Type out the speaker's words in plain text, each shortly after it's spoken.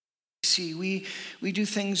IBC, we do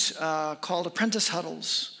things called apprentice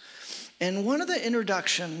huddles. And one of the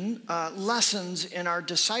introduction lessons in our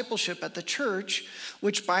discipleship at the church,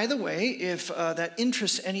 which, by the way, if that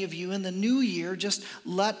interests any of you in the new year, just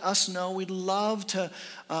let us know. We'd love to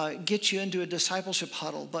get you into a discipleship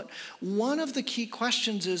huddle. But one of the key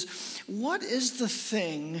questions is, what is the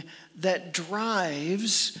thing that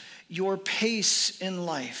drives your pace in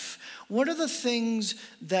life? What are the things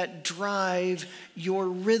that drive your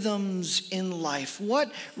rhythms in life?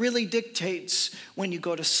 What really dictates when you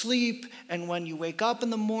go to sleep and when you wake up in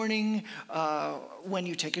the morning, when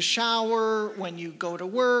you take a shower, when you go to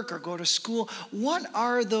work or go to school? What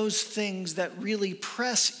are those things that really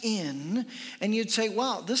press in and you'd say,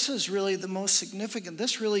 wow, this is really the most significant.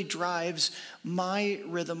 This really drives my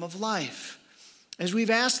rhythm of life. As we've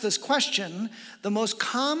asked this question, the most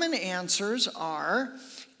common answers are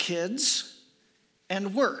kids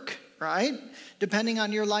and work, right? Depending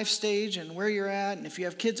on your life stage and where you're at, and if you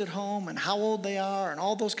have kids at home and how old they are and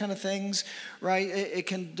all those kind of things, right? It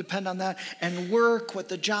can depend on that. And work, what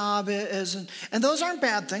the job is. And those aren't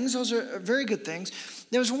bad things. Those are very good things.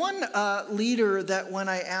 There was one leader that when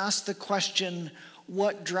I asked the question,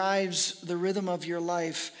 what drives the rhythm of your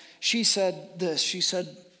life? She said this. She said,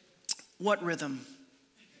 what rhythm?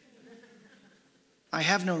 I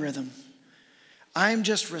have no rhythm. I'm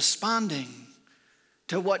just responding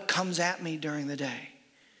to what comes at me during the day,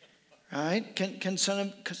 right? Can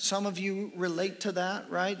some of you relate to that,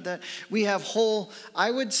 right? That we have whole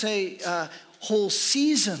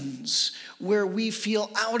seasons where we feel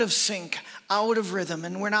out of sync, out of rhythm,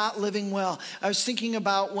 and we're not living well. I was thinking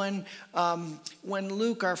about when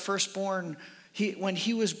Luke, our firstborn, when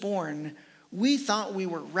he was born, we thought we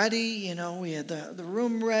were ready, we had the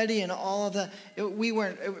room ready and all of that. We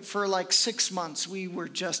weren't, for like 6 months, we were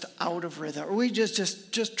just out of rhythm. We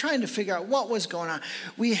just trying to figure out what was going on.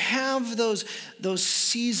 We have those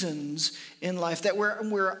seasons in life that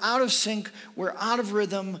we're out of sync, we're out of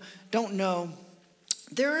rhythm, don't know.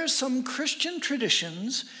 There are some Christian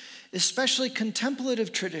traditions, especially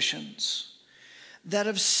contemplative traditions, that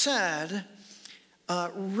have said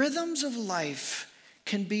rhythms of life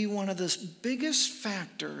can be one of the biggest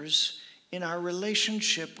factors in our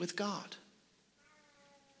relationship with God.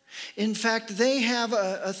 In fact, they have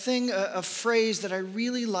a phrase that I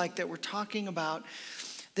really like that we're talking about.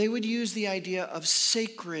 They would use the idea of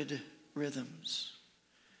sacred rhythms.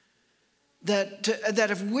 That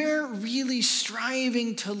if we're really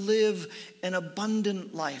striving to live an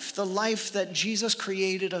abundant life, the life that Jesus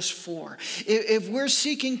created us for, if we're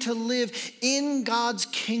seeking to live in God's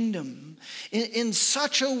kingdom, in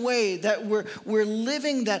such a way that we're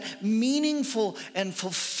living that meaningful and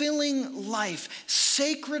fulfilling life,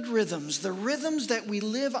 sacred rhythms, the rhythms that we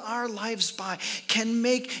live our lives by, can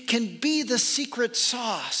be the secret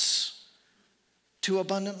sauce to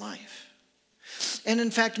abundant life. And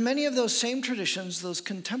in fact, many of those same traditions, those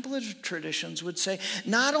contemplative traditions, would say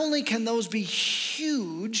not only can those be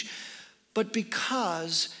huge, but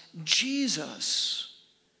because Jesus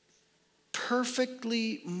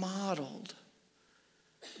perfectly modeled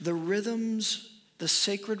the rhythms, the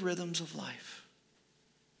sacred rhythms of life.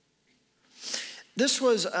 This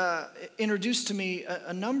was introduced to me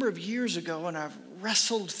a number of years ago, and I've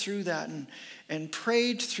wrestled through that and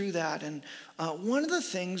prayed through that. And one of the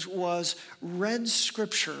things was read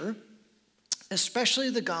scripture, especially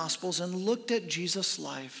the Gospels, and looked at Jesus'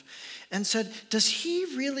 life and said, does he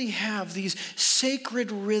really have these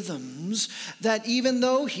sacred rhythms that even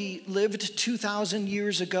though he lived 2,000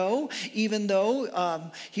 years ago, even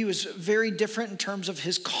though he was very different in terms of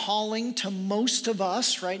his calling to most of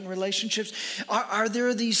us, right, in relationships, are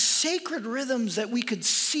there these sacred rhythms that we could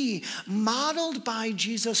see modeled by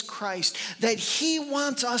Jesus Christ that he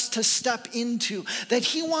wants us to step into, that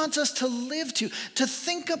he wants us to live to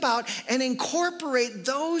think about and incorporate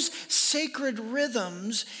those sacred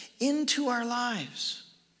rhythms into our lives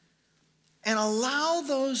and allow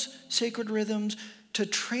those sacred rhythms to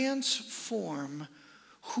transform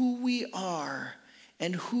who we are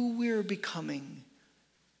and who we're becoming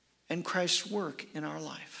and Christ's work in our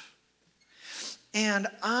life. And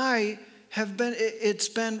it's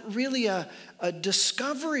been really a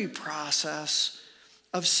discovery process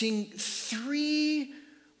of seeing three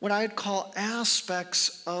what I'd call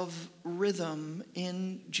aspects of rhythm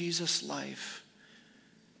in Jesus' life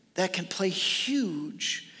that can play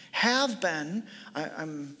huge, have been, I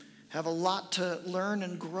have a lot to learn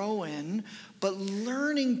and grow in, but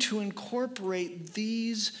learning to incorporate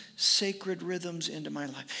these sacred rhythms into my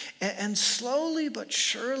life. And slowly but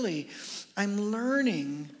surely, I'm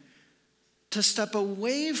learning to step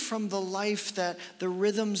away from the life that the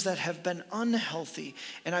rhythms that have been unhealthy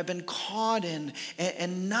and I've been caught in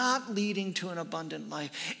and not leading to an abundant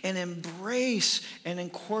life, and embrace and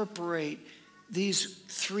incorporate these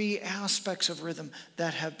three aspects of rhythm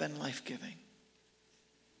that have been life-giving.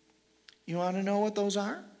 You want to know what those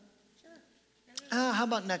are? Sure. How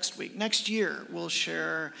about next week? Next year we'll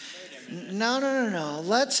share. No.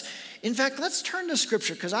 Let's turn to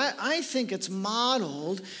Scripture, because I think it's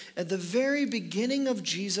modeled at the very beginning of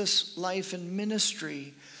Jesus' life and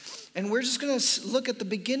ministry. And we're just going to look at the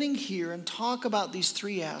beginning here and talk about these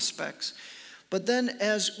three aspects. But then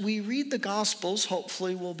as we read the Gospels,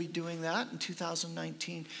 hopefully we'll be doing that in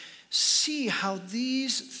 2019, see how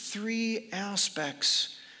these three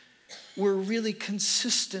aspects were really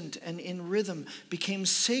consistent and in rhythm, became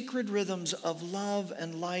sacred rhythms of love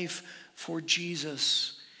and life for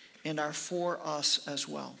Jesus and are for us as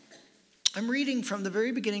well. I'm reading from the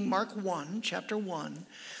very beginning, Mark 1, chapter 1,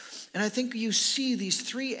 and I think you see these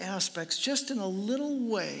three aspects just in a little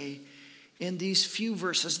way in these few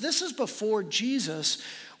verses. This is before Jesus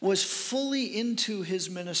was fully into his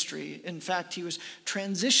ministry. In fact, he was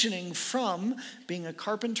transitioning from being a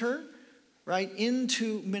carpenter, right,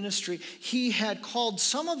 into ministry. He had called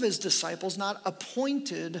some of his disciples, not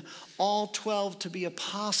appointed all 12 to be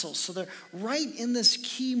apostles. So they're right in this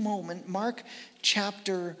key moment. Mark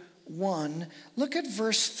chapter 1. Look at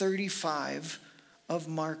verse 35 of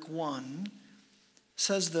Mark 1. It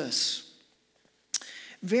says this: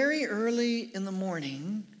 very early in the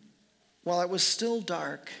morning, while it was still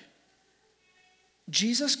dark,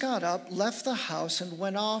 Jesus got up, left the house, and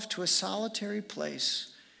went off to a solitary place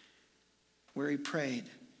where he prayed.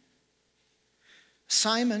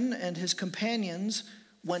 Simon and his companions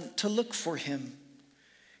went to look for him.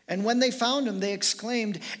 And when they found him, they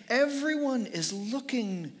exclaimed, "Everyone is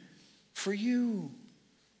looking for you."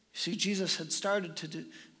 See, Jesus had started to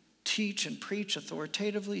teach and preach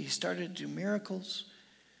authoritatively. He started to do miracles.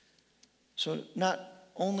 So not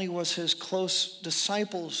only was his close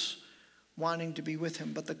disciples wanting to be with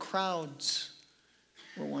him, but the crowds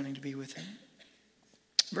were wanting to be with him.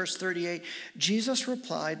 Verse 38, Jesus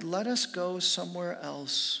replied, "Let us go somewhere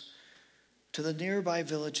else to the nearby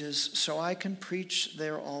villages so I can preach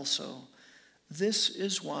there also. This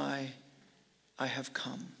is why I have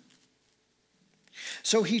come."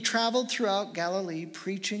 So he traveled throughout Galilee,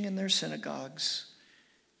 preaching in their synagogues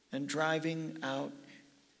and driving out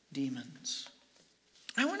demons.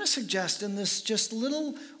 I want to suggest in this just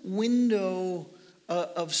little window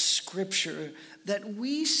of Scripture that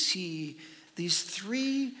we see these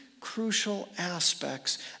three crucial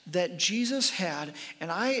aspects that Jesus had,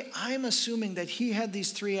 and I'm assuming that he had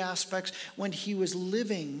these three aspects when he was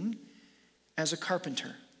living as a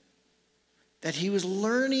carpenter, that he was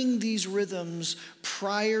learning these rhythms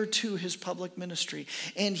prior to his public ministry,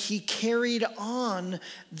 and he carried on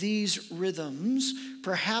these rhythms.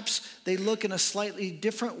 Perhaps they look in a slightly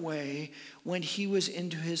different way when he was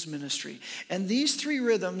into his ministry. And these three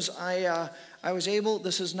rhythms, I was able,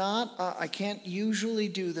 this is not, I can't usually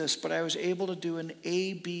do this, but I was able to do an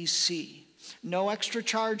ABC. No extra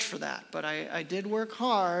charge for that, but I did work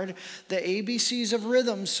hard, the ABCs of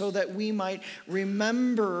rhythm, so that we might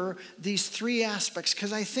remember these three aspects,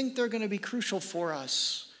 because I think they're going to be crucial for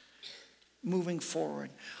us moving forward.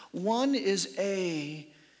 One is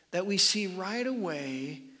that we see right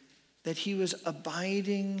away that he was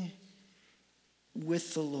abiding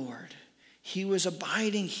with the Lord. He was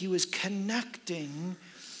abiding, he was connecting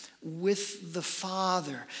with the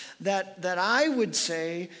Father. That I would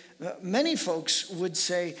say, many folks would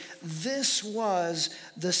say, this was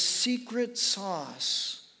the secret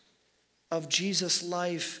sauce of Jesus'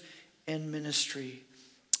 life and ministry.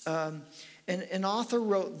 And an author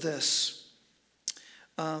wrote this.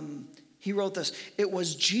 He wrote this: "It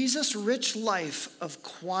was Jesus' rich life of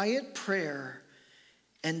quiet prayer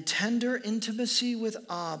and tender intimacy with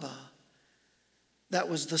Abba that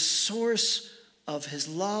was the source of his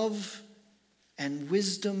love and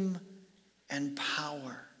wisdom and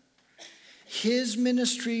power. His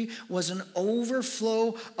ministry was an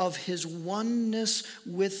overflow of his oneness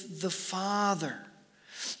with the Father."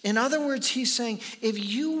 In other words, he's saying, if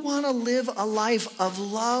you want to live a life of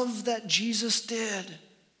love that Jesus did,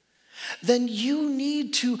 then you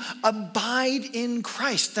need to abide in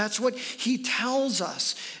Christ. That's what he tells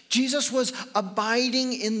us. Jesus was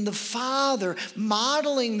abiding in the Father,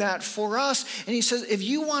 modeling that for us. And he says, if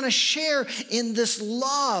you want to share in this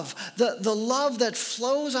love, the love that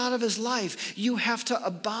flows out of his life, you have to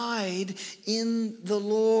abide in the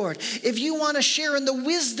Lord. If you want to share in the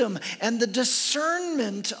wisdom and the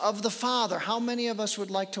discernment of the Father, how many of us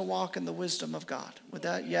would like to walk in the wisdom of God? Would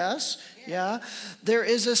that, yes? Yeah. There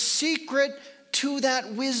is a secret to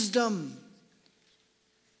that wisdom.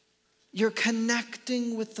 You're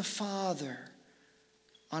connecting with the Father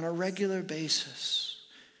on a regular basis.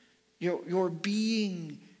 You're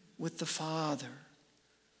being with the Father,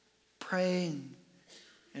 praying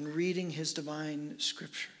and reading his divine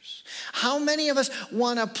scriptures. How many of us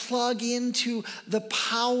want to plug into the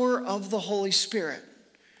power of the Holy Spirit?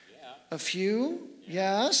 Yeah. A few?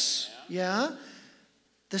 Yeah. Yes? Yeah.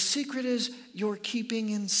 The secret is you're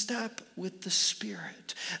keeping in step with the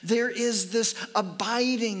Spirit. There is this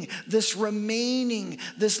abiding, this remaining,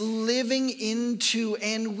 this living into,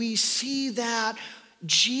 and we see that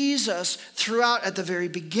Jesus throughout, at the very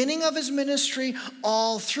beginning of his ministry,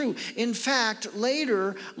 all through. In fact,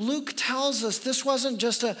 later, Luke tells us this wasn't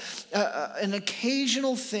just an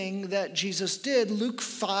occasional thing that Jesus did. Luke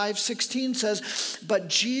 5:16 says, but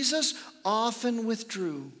Jesus often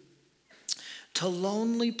withdrew to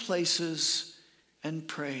lonely places and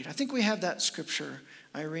prayed. I think we have that scripture,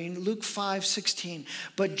 Irene. Luke 5:16.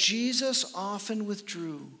 But Jesus often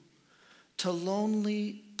withdrew to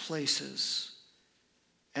lonely places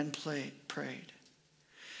and prayed.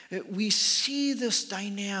 We see this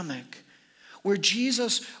dynamic where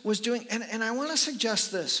Jesus was doing, and I want to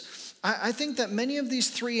suggest this. I think that many of these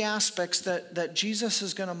three aspects that Jesus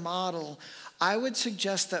is going to model, I would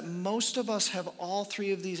suggest that most of us have all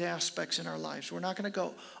three of these aspects in our lives. We're not going to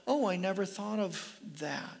go, oh, I never thought of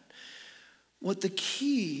that. What the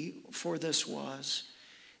key for this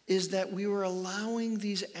is that we were allowing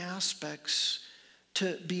these aspects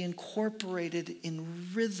to be incorporated in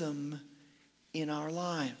rhythm in our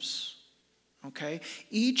lives. Okay?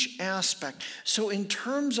 Each aspect. So in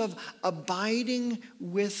terms of abiding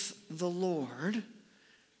with the Lord,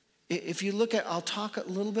 if you look at, I'll talk a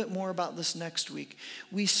little bit more about this next week.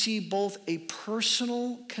 We see both a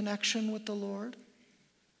personal connection with the Lord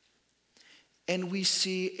and we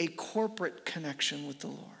see a corporate connection with the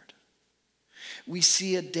Lord. We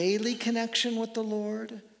see a daily connection with the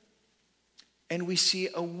Lord and we see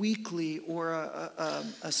a weekly or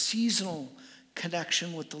a seasonal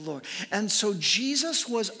connection with the Lord. And so Jesus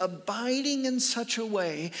was abiding in such a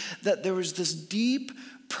way that there was this deep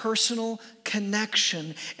personal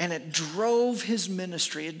connection, and it drove his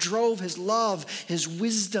ministry. It drove his love, his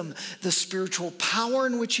wisdom, the spiritual power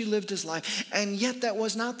in which he lived his life. And yet that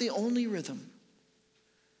was not the only rhythm.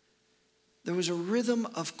 There was a rhythm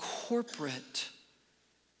of corporate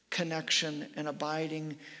connection and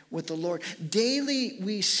abiding with the Lord. Daily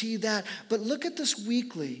we see that, but look at this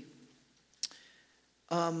weekly.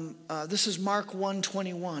 This is Mark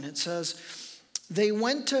 1:21. It says, they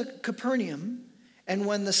went to Capernaum, and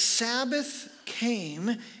when the Sabbath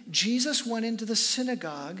came, Jesus went into the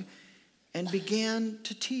synagogue and began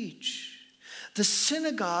to teach. The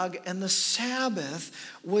synagogue and the Sabbath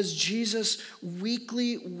was Jesus'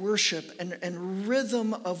 weekly worship and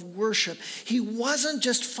rhythm of worship. He wasn't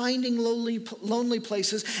just finding lonely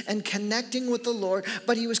places and connecting with the Lord,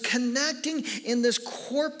 but he was connecting in this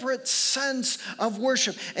corporate sense of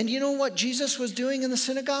worship. And you know what Jesus was doing in the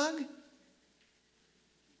synagogue?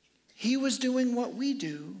 He was doing what we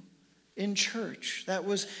do in church. That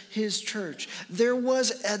was his church. There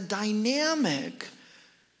was a dynamic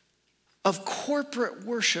of corporate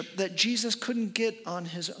worship that Jesus couldn't get on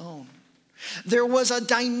his own. There was a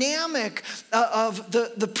dynamic of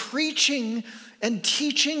the preaching and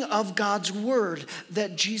teaching of God's word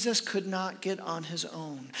that Jesus could not get on his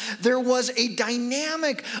own. There was a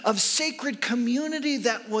dynamic of sacred community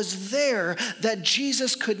that was there that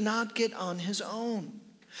Jesus could not get on his own.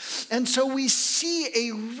 And so we see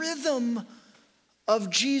a rhythm of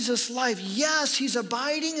Jesus' life. Yes, he's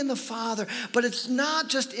abiding in the Father, but it's not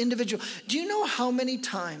just individual. Do you know how many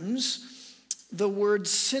times the word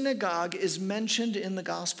synagogue is mentioned in the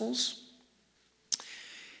Gospels?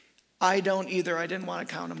 I don't either. I didn't want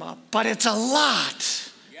to count them up, but it's a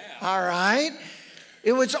lot. Yeah. All right?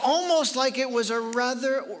 It was almost like it was a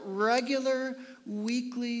rather regular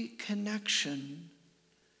weekly connection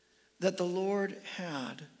that the Lord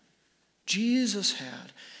had, Jesus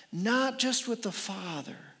had, not just with the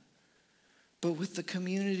Father, but with the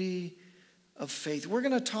community of faith. We're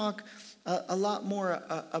going to talk a lot more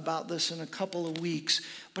about this in a couple of weeks,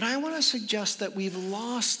 but I want to suggest that we've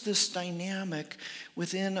lost this dynamic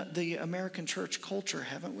within the American church culture,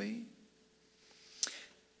 haven't we?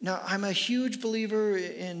 Now, I'm a huge believer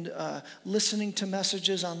in listening to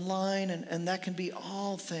messages online, and that can be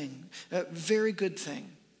all thing, a very good thing,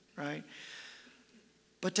 right?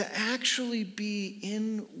 But to actually be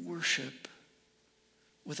in worship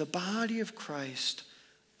with a body of Christ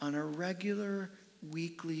on a regular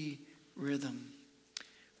weekly rhythm,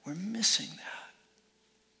 we're missing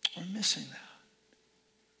that. We're missing that.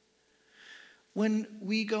 When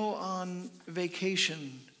we go on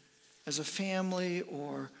vacation as a family,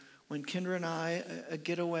 or when Kendra and I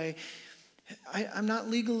get away, I'm not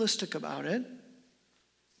legalistic about it,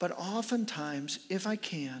 but oftentimes, if I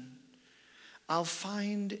can, I'll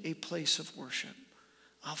find a place of worship.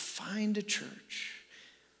 I'll find a church.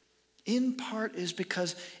 In part is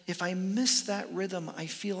because if I miss that rhythm, I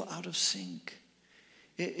feel out of sync.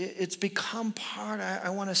 It's become part. I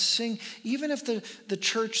want to sing, even if the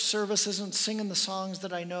church service isn't singing the songs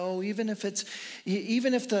that I know, even if the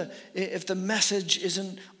message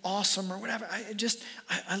isn't awesome or whatever.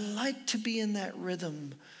 I like to be in that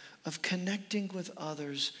rhythm of connecting with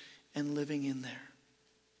others and living in there,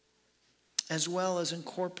 as well as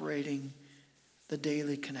incorporating the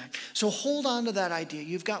daily connect. So hold on to that idea.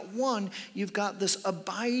 You've got this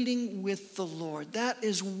abiding with the Lord. That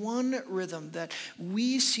is one rhythm that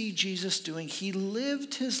we see Jesus doing. He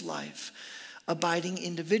lived his life abiding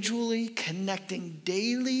individually, connecting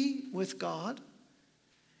daily with God,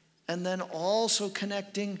 and then also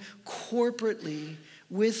connecting corporately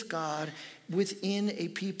with God within a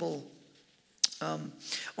people.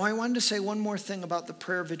 I wanted to say one more thing about the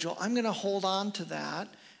prayer vigil. I'm going to hold on to that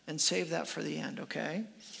and save that for the end, okay?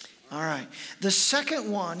 All right. The second,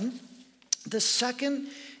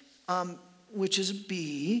 which is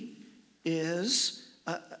B, is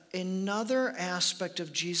another aspect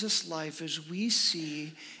of Jesus' life is we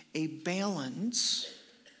see a balance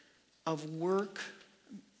of work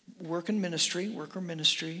or ministry,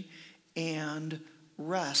 and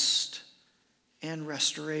rest and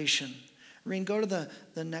restoration. Reen, go to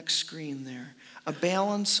the next screen there. A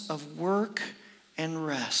balance of work and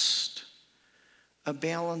rest. A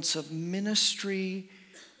balance of ministry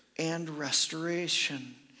and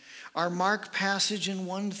restoration. Our Mark passage in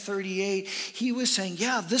 138, he was saying,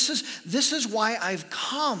 yeah, this is why I've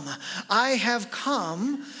come. I have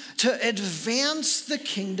come to advance the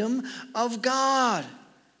kingdom of God.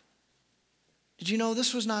 Did you know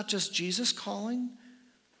this was not just Jesus calling,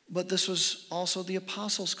 but this was also the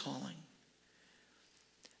apostles' calling?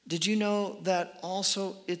 Did you know that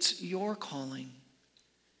also it's your calling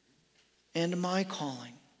and my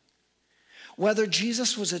calling? Whether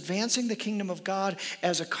Jesus was advancing the kingdom of God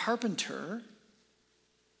as a carpenter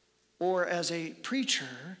or as a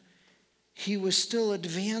preacher, he was still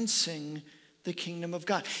advancing the kingdom of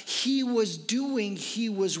God. He was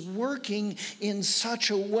working in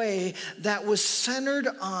such a way that was centered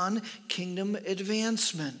on kingdom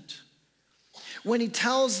advancement. When he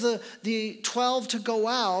tells the 12 to go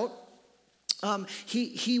out,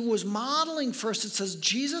 he was modeling first. It says,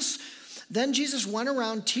 Then Jesus went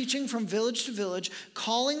around teaching from village to village,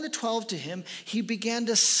 calling the 12 to him. He began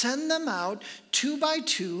to send them out 2 by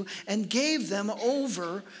 2 and gave them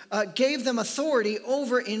authority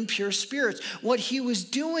over impure spirits. What he was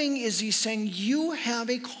doing is he's saying, you have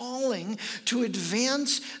a calling to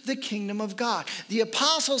advance the kingdom of God. The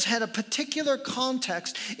apostles had a particular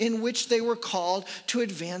context in which they were called to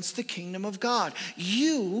advance the kingdom of God.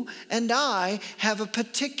 You and I have a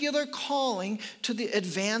particular calling to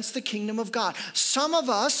advance the kingdom of God. Some of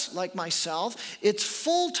us, like myself, it's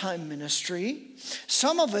full-time ministry.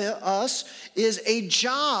 Some of us is a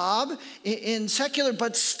job in secular,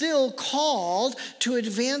 but still called to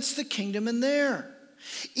advance the kingdom in there.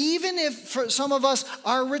 Even if for some of us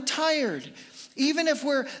are retired, even if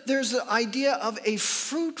there's the idea of a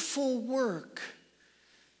fruitful work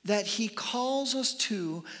that he calls us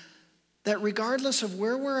to, that regardless of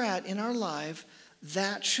where we're at in our life,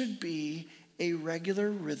 that should be a regular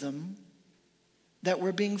rhythm, that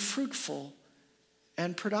we're being fruitful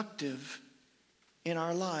and productive in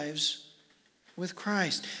our lives with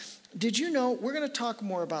Christ. Did you know, we're going to talk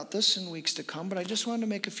more about this in weeks to come, but I just wanted to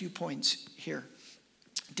make a few points here.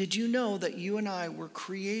 Did you know that you and I were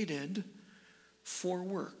created for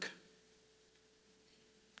work?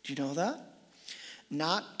 Do you know that?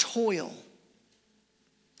 Not toil.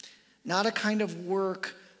 Not a kind of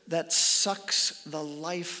work that sucks the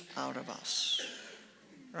life out of us.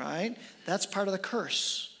 Right? That's part of the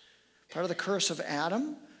curse. Part of the curse of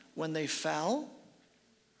Adam when they fell.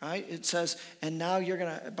 Right? It says, and now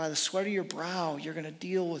by the sweat of your brow, you're going to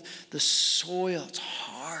deal with the soil. It's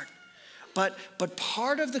hard. But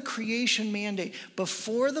part of the creation mandate,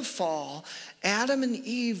 before the fall, Adam and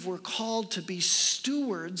Eve were called to be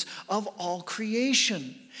stewards of all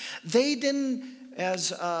creation. They didn't,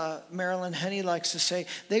 as Marilyn Henney likes to say,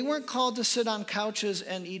 they weren't called to sit on couches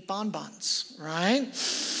and eat bonbons, right?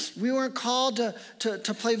 We weren't called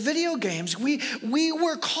to play video games. We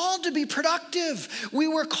were called to be productive. We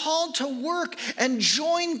were called to work and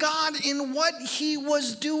join God in what he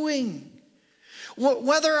was doing.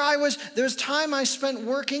 There's time I spent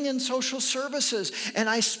working in social services, and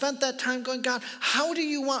I spent that time going, God, how do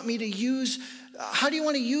you want to use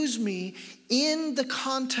me in the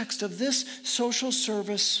context of this social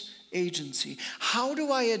service agency? How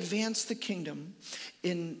do I advance the kingdom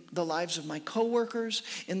in the lives of my coworkers,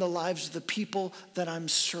 in the lives of the people that I'm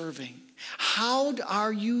serving? How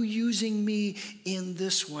are you using me in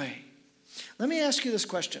this way? Let me ask you this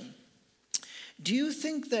question. Do you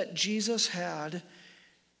think that Jesus had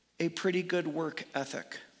a pretty good work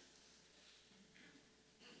ethic?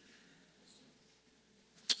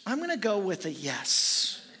 I'm going to go with a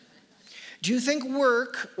yes. Do you think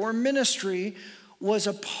work or ministry was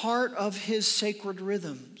a part of his sacred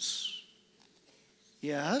rhythms?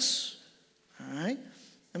 Yes. All right.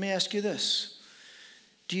 Let me ask you this.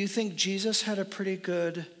 Do you think Jesus had a pretty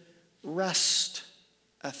good rest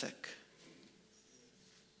ethic?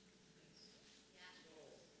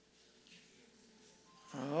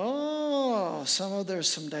 Oh, there's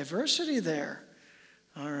some diversity there.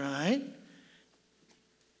 All right.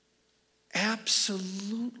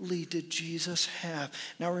 Absolutely did Jesus have.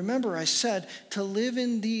 Now remember, I said to live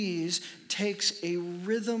in these takes a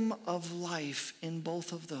rhythm of life in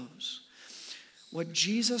both of those. What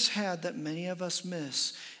Jesus had that many of us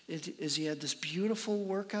miss is he had this beautiful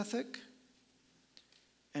work ethic,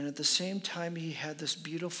 and at the same time he had this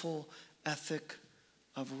beautiful ethic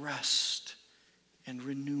of rest and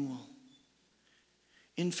renewal.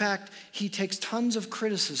 In fact, he takes tons of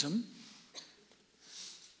criticism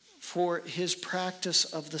for his practice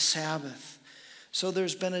of the Sabbath. So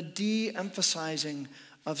there's been a de-emphasizing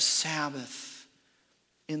of Sabbath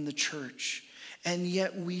in the church. And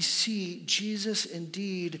yet we see Jesus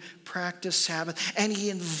indeed practice Sabbath, and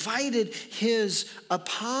he invited his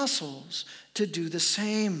apostles to do the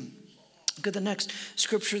same. Look at the next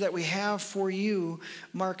scripture that we have for you,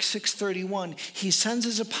 Mark 6:31. He sends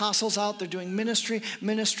his apostles out. They're doing ministry, and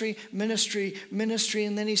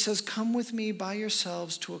then he says, come with me by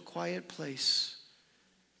yourselves to a quiet place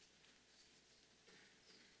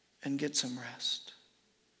and get some rest.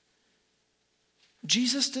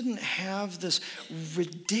 Jesus didn't have this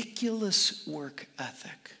ridiculous work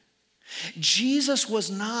ethic. Jesus was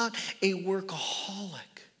not a workaholic.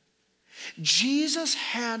 Jesus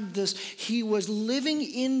had this, he was living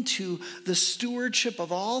into the stewardship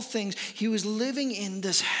of all things. He was living in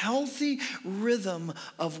this healthy rhythm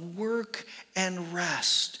of work and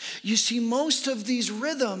rest. You see, most of these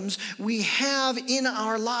rhythms we have in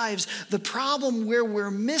our lives. The problem where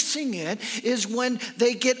we're missing it is when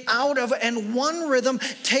they get out of, and one rhythm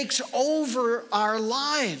takes over our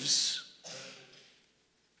lives.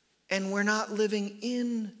 And we're not living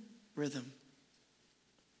in rhythm.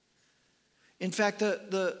 In fact,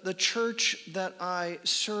 the church that I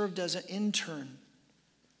served as an intern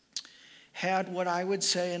had what I would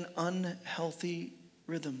say an unhealthy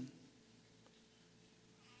rhythm.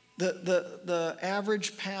 The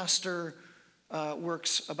average pastor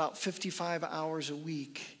works about 55 hours a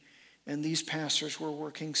week, and these pastors were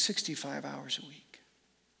working 65 hours a week.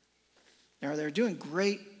 Now, they're doing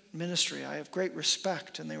great ministry. I have great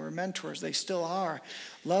respect, and they were mentors. They still are.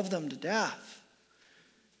 Love them to death.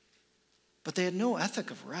 But they had no ethic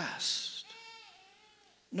of rest,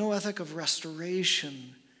 no ethic of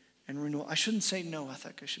restoration and renewal. I shouldn't say no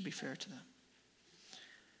ethic. I should be fair to them.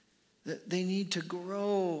 They need to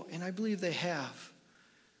grow, and I believe they have.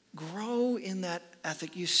 Grow in that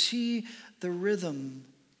ethic. You see the rhythm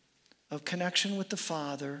of connection with the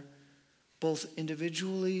Father, both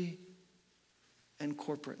individually and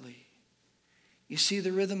corporately. You see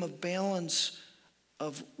the rhythm of balance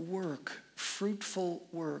of work, fruitful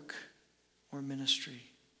work, or ministry,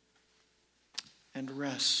 and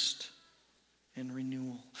rest and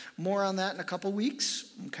renewal. More on that in a couple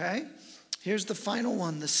weeks, okay? Here's the final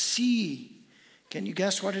one, the C. Can you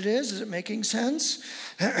guess what it is? Is it making sense?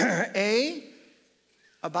 A,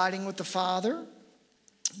 abiding with the Father.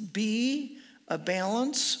 B, a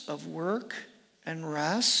balance of work and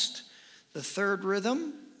rest. The third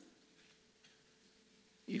rhythm,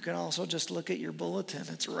 you can also just look at your bulletin.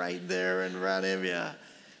 It's right there in front of you.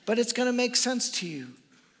 But it's going to make sense to you.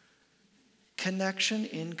 connection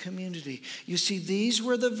in community. You see, these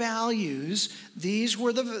were the values, these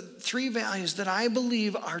were the three values that I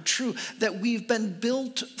believe are true, that we've been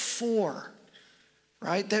built for,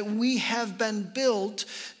 right? That we have been built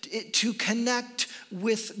to connect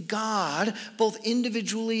with God, both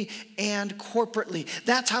individually and corporately.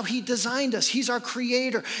 That's how he designed us. He's our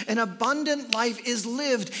creator. An abundant life is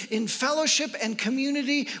lived in fellowship and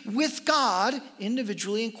community with God,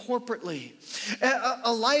 individually and corporately.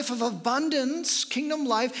 A life of abundance, kingdom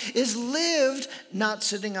life, is lived not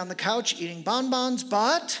sitting on the couch eating bonbons,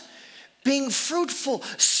 but being fruitful,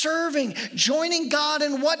 serving, joining God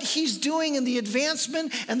in what he's doing in the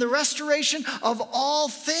advancement and the restoration of all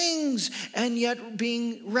things, and yet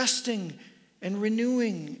resting and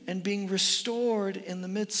renewing and being restored in the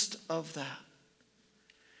midst of that.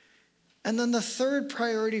 And then the third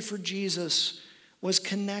priority for Jesus was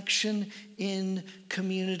connection in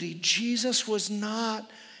community. Jesus was not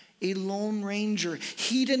a lone ranger.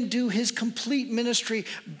 He didn't do his complete ministry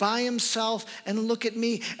by himself. And look at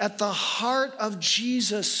me. At the heart of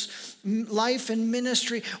Jesus' life and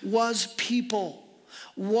ministry was people,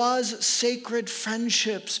 was sacred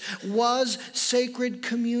friendships, was sacred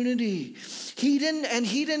community. He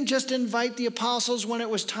didn't just invite the apostles when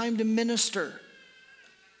it was time to minister,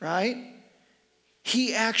 right?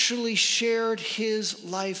 He actually shared his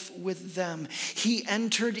life with them. He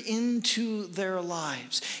entered into their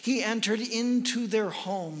lives. He entered into their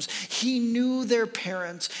homes. He knew their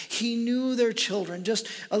parents. He knew their children. Just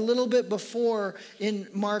a little bit before in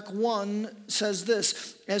Mark 1 says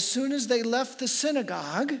this: as soon as they left the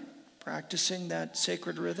synagogue, practicing that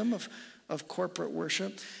sacred rhythm of corporate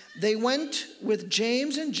worship, they went with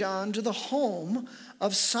James and John to the home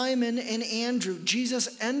of Simon and Andrew.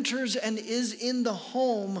 Jesus enters and is in the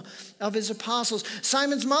home of his apostles.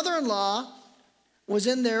 Simon's mother-in-law was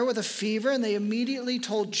in there with a fever, and they immediately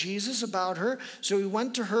told Jesus about her. So he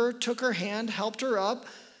went to her, took her hand, helped her up.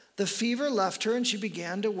 The fever left her, and she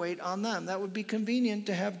began to wait on them. That would be convenient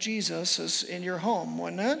to have Jesus in your home,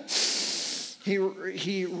 wouldn't it?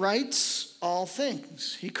 He rights all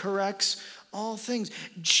things. He corrects all things.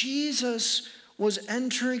 Jesus was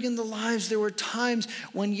entering in the lives. There were times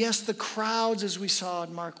when, yes, the crowds, as we saw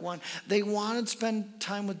in Mark 1, they wanted to spend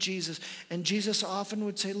time with Jesus. And Jesus often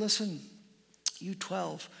would say, listen, you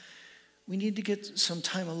 12, we need to get some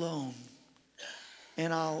time alone.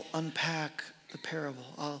 And I'll unpack the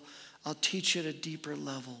parable. I'll teach you at a deeper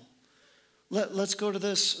level. Let's go to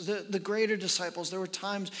this. The greater disciples, there were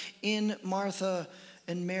times in Martha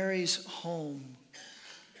and Mary's home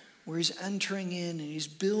where he's entering in and he's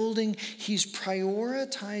building, he's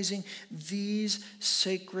prioritizing these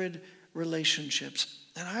sacred relationships.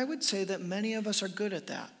 And I would say that many of us are good at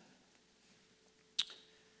that.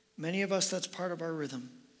 Many of us, that's part of our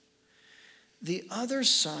rhythm. The other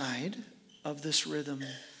side of this rhythm,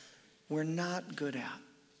 we're not good at.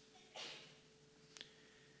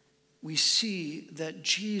 We see that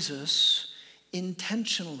Jesus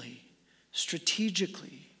intentionally,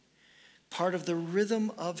 strategically, part of the rhythm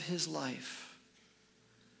of his life,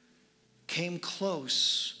 came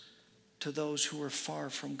close to those who were far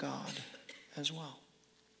from God as well.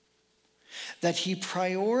 That he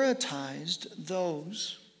prioritized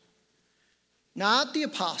those, not the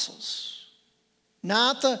apostles,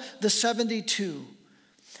 not the 72,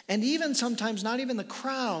 and even sometimes not even the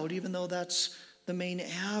crowd, even though that's the main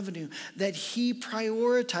avenue, that he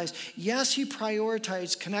prioritized. Yes, he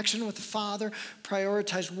prioritized connection with the Father,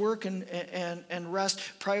 prioritized work and rest,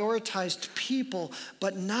 prioritized people,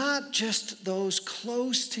 but not just those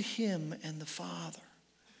close to him and the Father,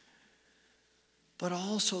 but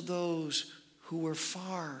also those who were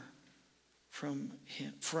far from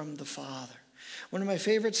him, from the Father. One of my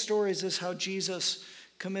favorite stories is how Jesus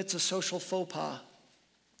commits a social faux pas,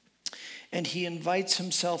 and he invites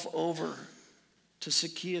himself over to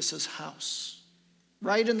Zacchaeus' house.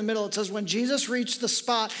 Right in the middle, it says, when Jesus reached the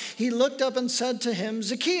spot, he looked up and said to him,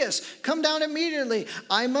 Zacchaeus, come down immediately.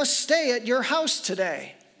 I must stay at your house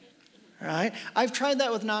today. Right? I've tried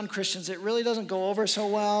that with non-Christians. It really doesn't go over so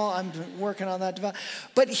well. I'm working on that.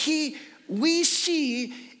 But we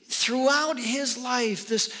see throughout his life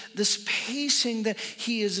this pacing that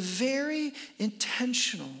he is very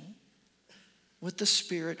intentional with the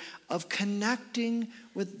Spirit of connecting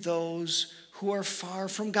with those who are far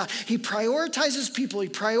from God. He prioritizes people. He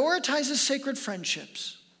prioritizes sacred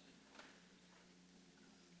friendships.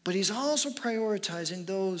 But he's also prioritizing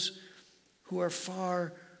those who are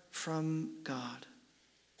far from God.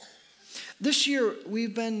 This year,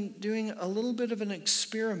 we've been doing a little bit of an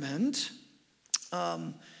experiment,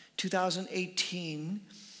 2018,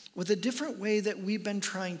 with a different way that we've been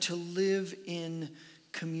trying to live in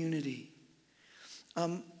community.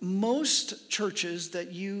 Most churches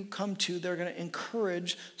that you come to, they're going to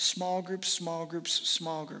encourage small groups, small groups,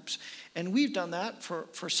 small groups. And we've done that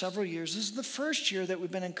for several years. This is the first year that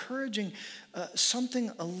we've been encouraging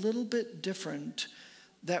something a little bit different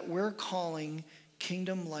that we're calling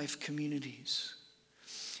Kingdom Life Communities.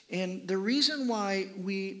 And the reason why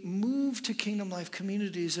we moved to Kingdom Life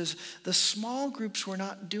Communities is the small groups were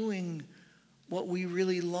not doing what we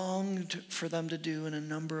really longed for them to do in a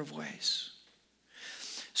number of ways.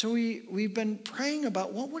 So we've been praying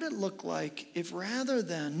about what would it look like if rather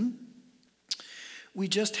than we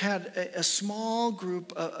just had a small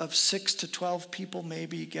group of 6 to 12 people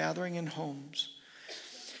maybe gathering in homes,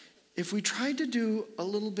 if we tried to do a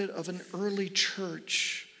little bit of an early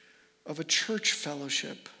church, of a church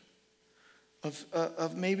fellowship,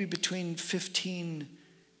 of maybe between 15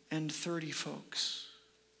 and 30 folks.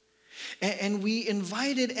 And we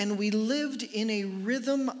invited and we lived in a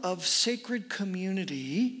rhythm of sacred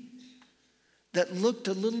community that looked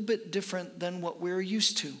a little bit different than what we're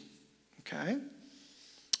used to, okay?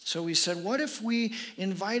 So we said, what if we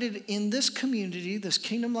invited in this community, this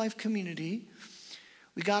Kingdom Life community,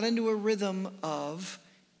 we got into a rhythm of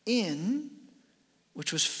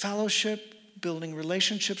which was fellowship, building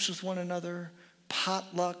relationships with one another,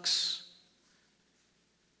 potlucks,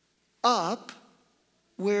 up,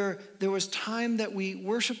 where there was time that we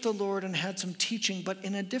worshiped the Lord and had some teaching, but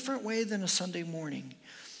in a different way than a Sunday morning,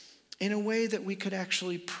 in a way that we could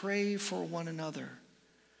actually pray for one another,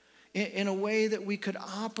 in a way that we could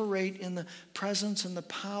operate in the presence and the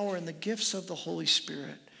power and the gifts of the Holy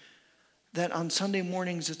Spirit, that on Sunday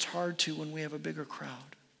mornings it's hard to when we have a bigger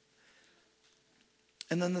crowd.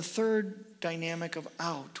 And then the third dynamic of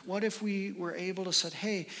out, what if we were able to say,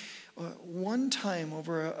 hey, one time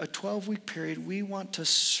over a 12-week period, we want to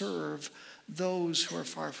serve those who are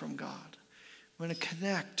far from God. We want to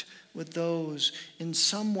connect with those in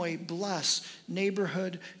some way, bless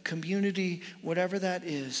neighborhood, community, whatever that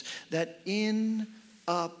is, that in,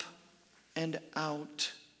 up, and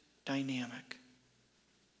out dynamic.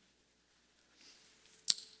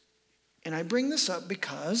 And I bring this up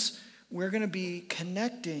because we're going to be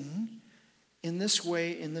connecting in this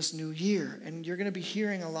way in this new year. And you're going to be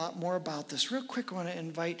hearing a lot more about this. Real quick, I want to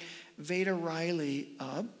invite Veda Riley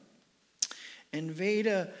up. And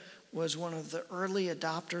Veda was one of the early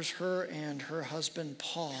adopters, her and her husband,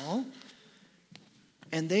 Paul.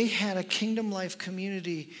 And they had a Kingdom Life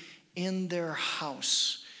community in their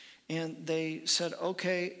house. And they said,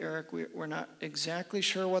 okay, Eric, we're not exactly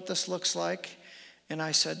sure what this looks like. And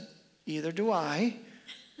I said, either do I,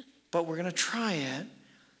 but we're going to try it.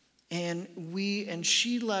 And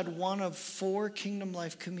she led one of 4 Kingdom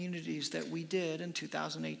Life communities that we did in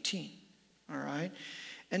 2018. All right?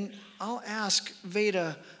 And I'll ask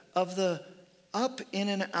Veda, of the up, in,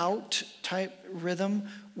 and out type rhythm,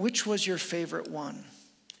 which was your favorite one?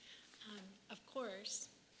 Of course.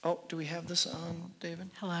 Oh, do we have this on, David?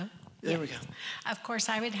 Hello? There we go. Of course,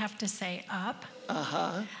 I would have to say up.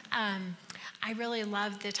 Uh-huh. I really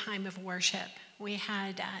loved the time of worship. We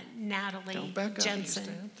had Natalie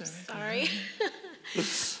Jensen. Sorry.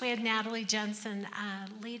 We had Natalie Jensen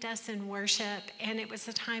lead us in worship, and it was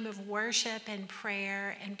a time of worship and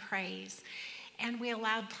prayer and praise. And we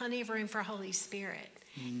allowed plenty of room for Holy Spirit.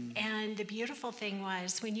 And the beautiful thing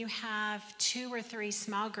was when you have 2 or 3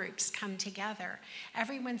 small groups come together,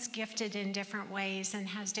 everyone's gifted in different ways and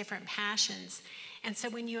has different passions. And so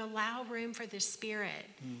when you allow room for the Spirit,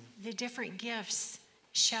 the different gifts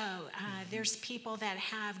show. There's people that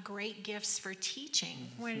have great gifts for teaching.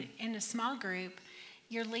 When in a small group,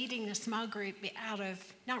 you're leading the small group out of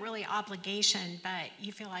not really obligation, but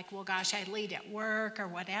you feel like, well, gosh, I lead at work or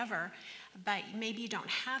whatever, but maybe you don't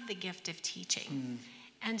have the gift of teaching.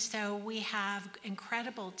 And so we have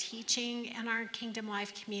incredible teaching in our Kingdom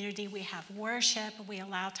Life community. We have worship. We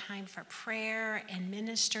allow time for prayer and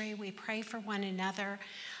ministry. We pray for one another.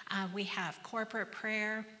 We have corporate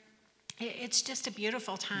prayer. It's just a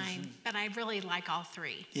beautiful time, but I really like all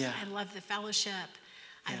 3. Yeah. I love the fellowship.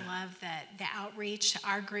 I love the outreach.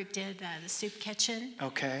 Our group did the soup kitchen.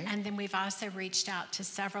 Okay. And then we've also reached out to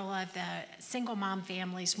several of the single mom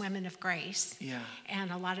families, Women of Grace. Yeah.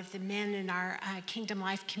 And a lot of the men in our Kingdom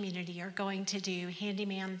Life community are going to do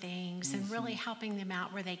handyman things and really helping them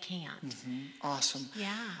out where they can't. Awesome.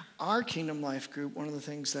 Yeah. Our Kingdom Life group, one of the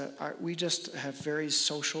things that we just have very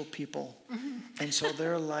social people. And so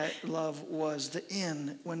their love was the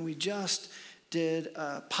when we just did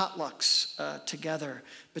potlucks together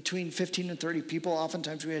between 15 and 30 people.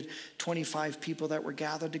 Oftentimes we had 25 people that were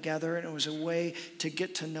gathered together, and it was a way to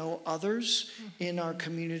get to know others in our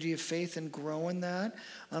community of faith and grow in that.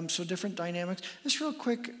 So different dynamics. Just real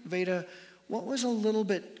quick, Veda, what was a little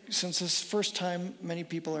bit, since this is the first time many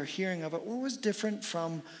people are hearing of it, what was different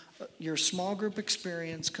from your small group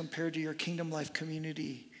experience compared to your Kingdom Life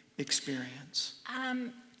community experience?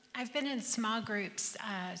 I've been in small groups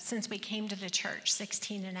since we came to the church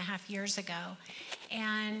 16 and a half years ago.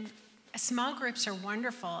 And small groups are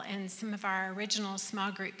wonderful, and some of our original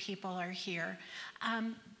small group people are here.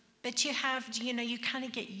 But you kind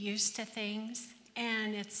of get used to things,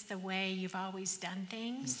 and it's the way you've always done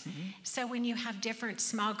things. Mm-hmm. So when you have different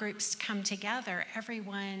small groups come together,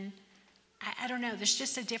 everyone, I don't know, there's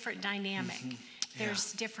just a different dynamic. Mm-hmm. Yeah.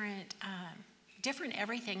 There's different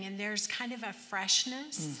everything, and there's kind of a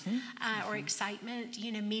freshness or excitement,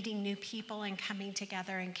 meeting new people and coming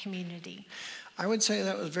together in community. I would say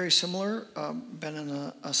that was very similar. Been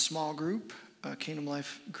in a small group, a Kingdom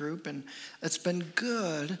Life group, and it's been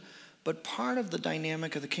good. But part of the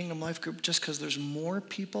dynamic of the Kingdom Life group, just because there's more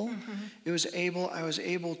people, I was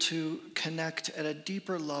able to connect at a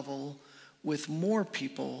deeper level with more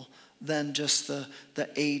people than just the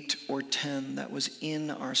 8 or 10 that was in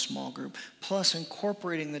our small group. Plus,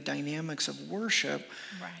 incorporating the dynamics of worship.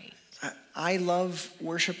 Right. I love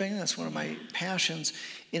worshiping. That's one of my passions.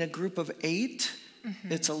 In a group of 8,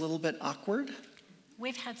 it's a little bit awkward.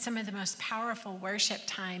 We've had some of the most powerful worship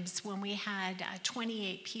times when we had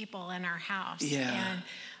 28 people in our house. Yeah. And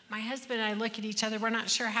my husband and I look at each other. We're not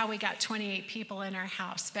sure how we got 28 people in our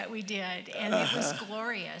house, but we did. And it was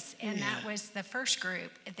glorious. And that was the first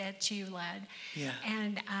group that you led. Yeah.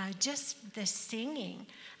 And just the singing.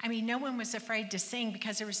 I mean, no one was afraid to sing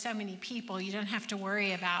because there were so many people. You don't have to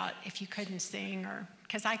worry about if you couldn't sing, or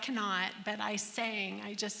because I cannot, but I sang.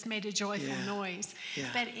 I just made a joyful noise. Yeah.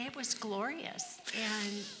 But it was glorious,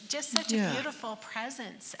 and just such a beautiful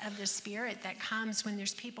presence of the Spirit that comes when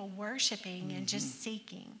there's people worshiping and just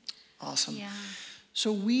seeking. Awesome. Yeah.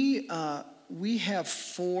 So we have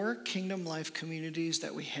 4 Kingdom Life communities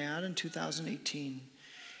that we had in 2018,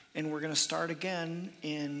 and we're going to start again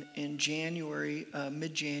in January,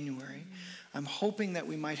 mid-January. I'm hoping that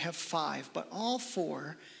we might have 5, but all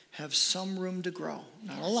 4 have some room to grow.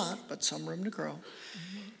 Not a lot, but some room to grow.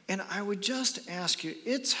 And I would just ask you,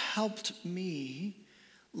 it's helped me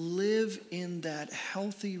live in that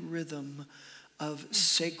healthy rhythm of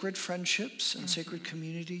sacred friendships and sacred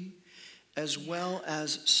community, as well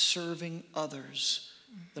as serving others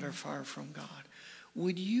that are far from God.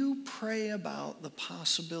 Would you pray about the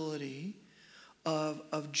possibility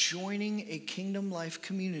of joining a Kingdom Life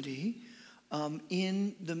community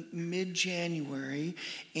in the mid-January,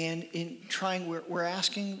 and in trying, we're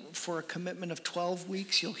asking for a commitment of 12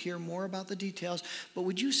 weeks. You'll hear more about the details, but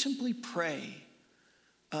would you simply pray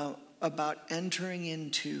about entering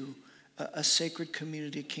into a sacred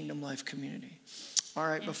community, Kingdom Life community? All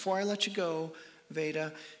right, before I let you go,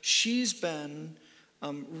 Veda, she's been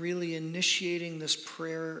really initiating this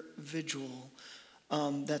prayer vigil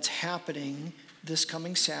that's happening this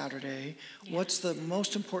coming Saturday. Yes. What's the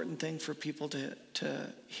most important thing for people to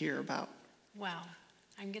hear about? Well,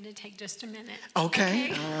 I'm going to take just a minute.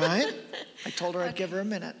 Okay. All right. I told her I'd give her a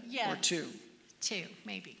minute or 2. 2,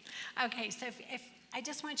 maybe. Okay, so if I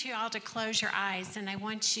just want you all to close your eyes, and I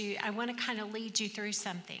want to kind of lead you through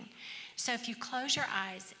something. So if you close your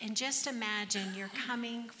eyes and just imagine you're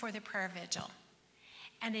coming for the prayer vigil.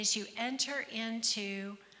 And as you enter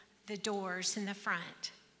into the doors in the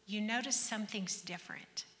front, you notice something's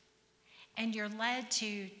different. And you're led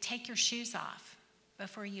to take your shoes off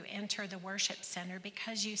before you enter the worship center,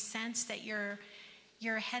 because you sense that you're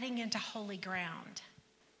heading into holy ground.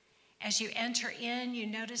 As you enter in, you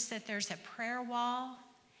notice that there's a prayer wall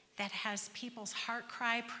that has people's heart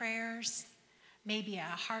cry prayers, maybe a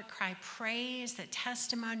heart cry praise, a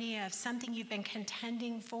testimony of something you've been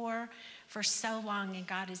contending for so long, and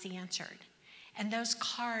God has answered. And those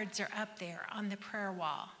cards are up there on the prayer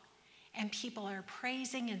wall. And people are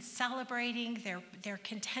praising and celebrating. They're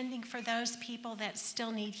contending for those people that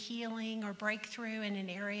still need healing or breakthrough in an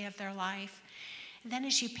area of their life. And then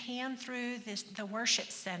as you pan through the worship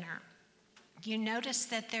center, you notice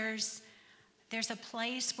that there's a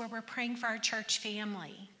place where we're praying for our church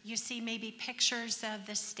family. You see maybe pictures of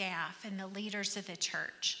the staff and the leaders of the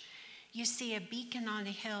church. You see a beacon on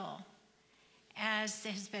a hill, as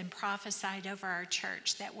has been prophesied over our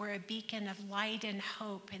church, that we're a beacon of light and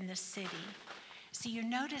hope in the city. So you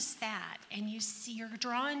notice that, and you're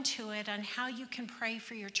drawn to it on how you can pray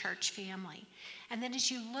for your church family. And then as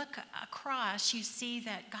you look across, you see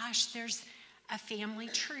that, gosh, there's a family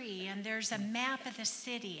tree, and there's a map of the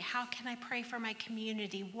city. How can I pray for my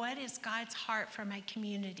community? What is God's heart for my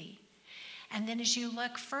community? And then as you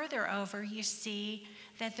look further over, you see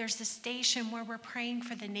that there's a station where we're praying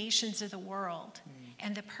for the nations of the world.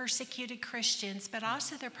 and the persecuted Christians, but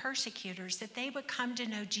also their persecutors, that they would come to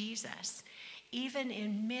know Jesus. Even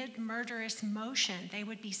in mid-murderous motion, they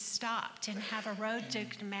would be stopped and have a road to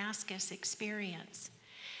Damascus experience.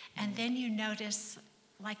 And then you notice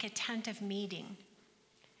like a tent of meeting.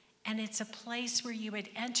 And it's a place where you would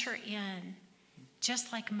enter in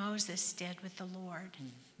just like Moses did with the Lord.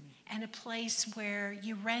 And a place where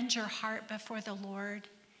you rend your heart before the Lord.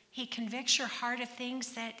 He convicts your heart of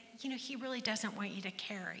things that, he really doesn't want you to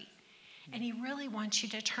carry. And he really wants you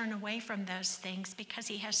to turn away from those things because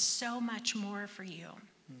he has so much more for you.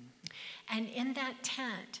 And in that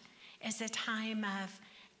tent is a time of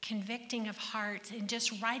convicting of hearts and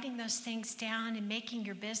just writing those things down and making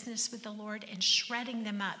your business with the Lord and shredding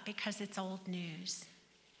them up because it's old news.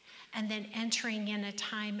 And then entering in a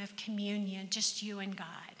time of communion, just you and God.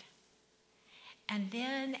 And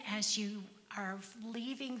then as you are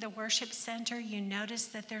leaving the worship center, you notice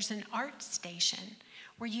that there's an art station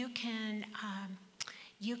where you can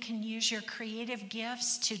use your creative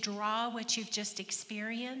gifts to draw what you've just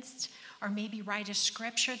experienced, or maybe write a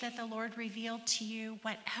scripture that the Lord revealed to you.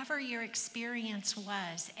 Whatever your experience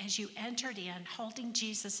was as you entered in, holding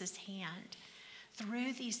Jesus' hand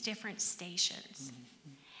through these different stations.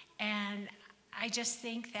 And I just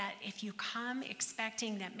think that if you come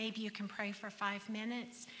expecting that maybe you can pray for 5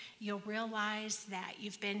 minutes, you'll realize that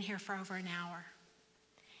you've been here for over an hour.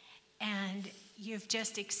 And you've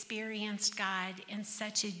just experienced God in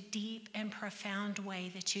such a deep and profound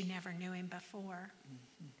way that you never knew him before.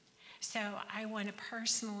 So I want to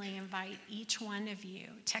personally invite each one of you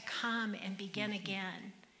to come and begin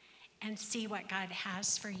again and see what God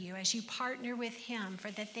has for you as you partner with him for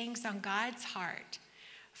the things on God's heart,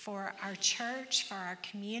 for our church, for our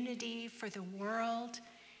community, for the world,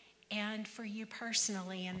 and for you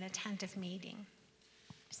personally in the tent of meeting.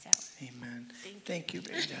 So, amen. Thank you,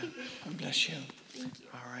 Veda. God bless you. Thank you.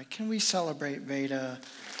 All right. Can we celebrate Veda?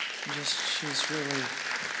 She's really...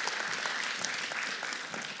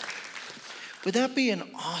 Would that be an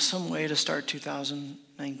awesome way to start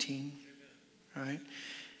 2019? All right.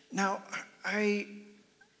 Now,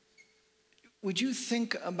 would you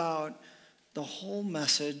think about the whole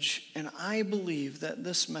message, and I believe that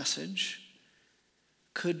this message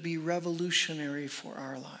could be revolutionary for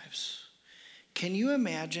our lives. Can you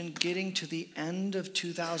imagine getting to the end of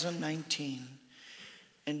 2019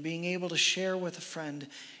 and being able to share with a friend,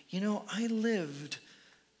 I lived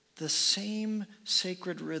the same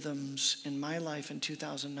sacred rhythms in my life in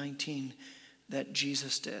 2019 that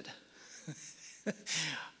Jesus did?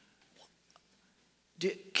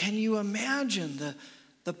 Can you imagine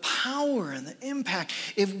the power and the impact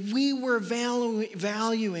if we were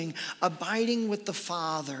valuing abiding with the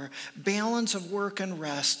Father, balance of work and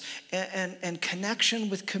rest, and connection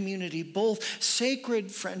with community, both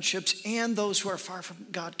sacred friendships and those who are far from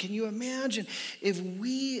God? Can you imagine if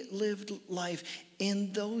we lived life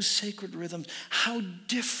in those sacred rhythms, how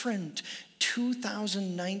different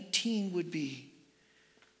 2019 would be?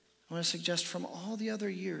 I want to suggest from all the other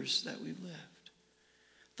years that we've lived.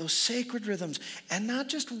 Those sacred rhythms, and not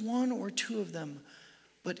just one or two of them,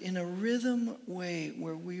 but in a rhythm way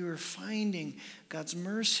where we were finding God's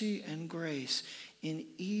mercy and grace in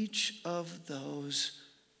each of those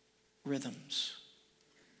rhythms.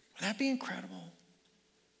 Would that be incredible?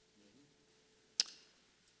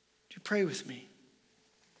 Would you pray with me?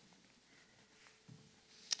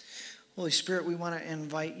 Holy Spirit, we want to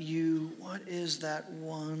invite you. What is that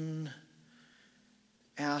one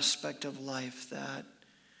aspect of life that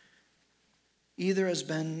either has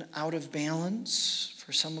been out of balance?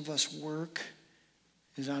 For some of us, work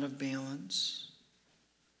is out of balance.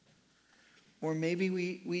 Or maybe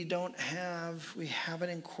we haven't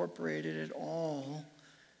incorporated it all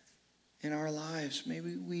in our lives.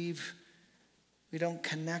 Maybe we don't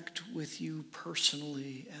connect with you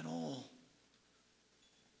personally at all.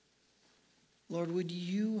 Lord, would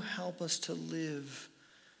you help us to live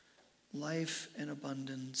life in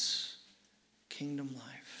abundance, kingdom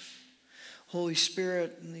life? Holy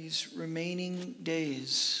Spirit, in these remaining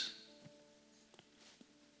days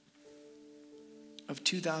of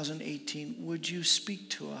 2018, would you speak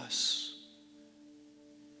to us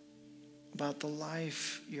about the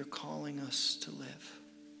life you're calling us to live?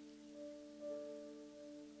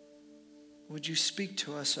 Would you speak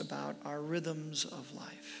to us about our rhythms of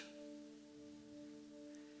life?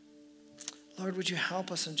 Lord, would you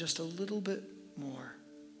help us in just a little bit more,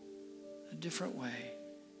 a different way?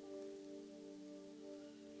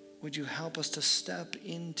 Would you help us to step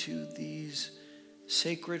into these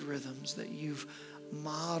sacred rhythms that you've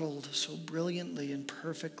modeled so brilliantly and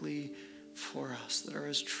perfectly for us, that are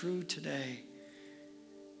as true today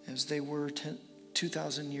as they were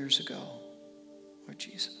 2,000 years ago, Lord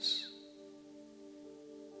Jesus.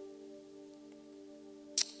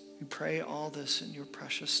 We pray all this in your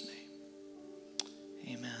precious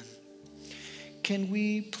name. Amen. Can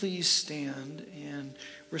we please stand and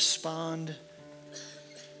respond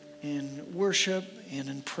in worship and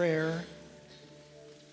in prayer?